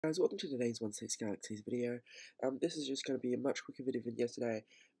Guys, welcome to today's 1/6 Galaxies video. This is just going to be a much quicker video than yesterday.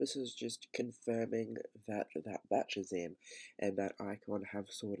 This is just confirming that batch is in and that Ikon have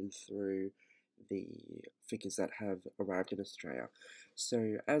sorted through the figures that have arrived in Australia.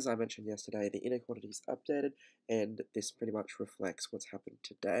 So, as I mentioned yesterday, the inequality is updated and this pretty much reflects what's happened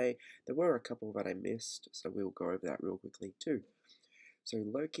today. There were a couple that I missed, so we'll go over that real quickly too. So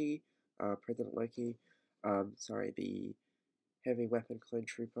Loki, President Loki, the Heavy Weapon Clone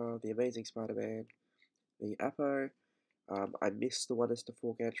Trooper, the Amazing Spider-Man, the Apo. I missed the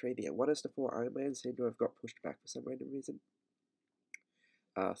 1:4 gantry. The 1:4 Iron Man seemed to have got pushed back for some random reason.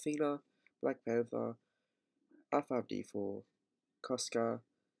 Athena, Black Panther, R5D4, Koska,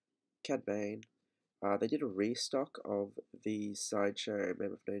 Cad Bane. They did a restock of the Sideshow Man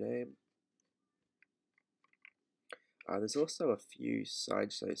with No Name. There's also a few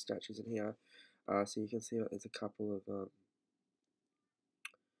Sideshow statues in here, so you can see that there's a couple of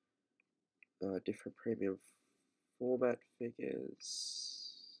different premium format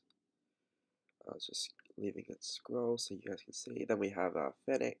figures. I was just leaving it scroll so you guys can see. Then we have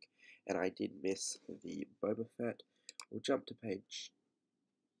Fennec, and I did miss the Boba Fett. We'll jump to page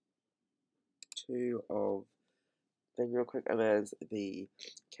 2 of thing real quick, and there's the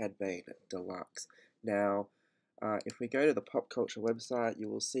Cad Bane Deluxe. Now, if we go to the PopCultcha website, you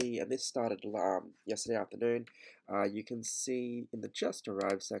will see, and this started yesterday afternoon, you can see in the Just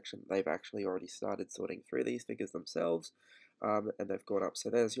Arrived section, they've actually already started sorting through these figures themselves, and they've gone up. So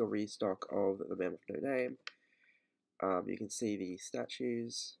there's your restock of the Man with No Name. You can see the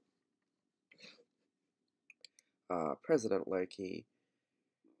statues, President Loki,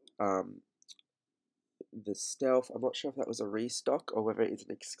 the Stealth. I'm not sure if that was a restock or whether it's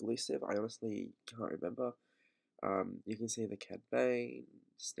an exclusive. I honestly can't remember. You can see the Cad Bane,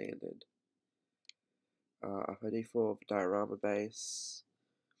 standard. FOD4 diorama base,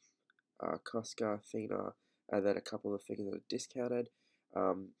 Koska, Athena, and then a couple of figures that are discounted.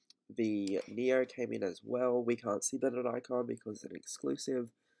 The Neo came in as well. We can't see that at Ikon because it's an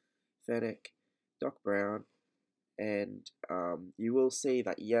exclusive. Fennec, Doc Brown, and you will see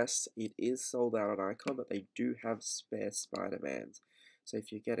that yes, it is sold out on Ikon, but they do have spare Spider-Mans. So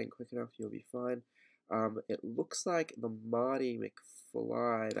if you're getting quick enough, you'll be fine. It looks like the Marty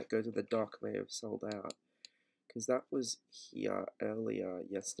McFly that goes with the Doc may have sold out, because that was here earlier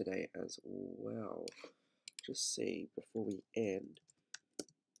yesterday as well. Just see before we end.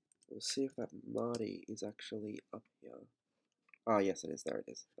 We'll see if that Marty is actually up here. Oh, yes, it is. There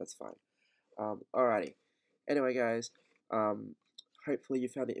it is. That's fine. Alrighty. Anyway, guys, hopefully you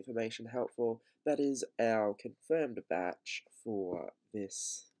found the information helpful. That is our confirmed batch for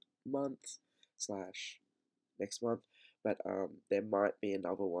this month slash next month, but there might be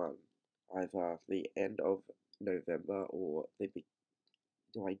another one either the end of November or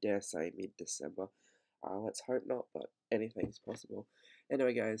do I dare say mid-December. Let's hope not, but anything's possible.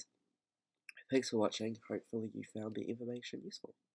 Anyway, guys, thanks for watching. Hopefully you found the information useful.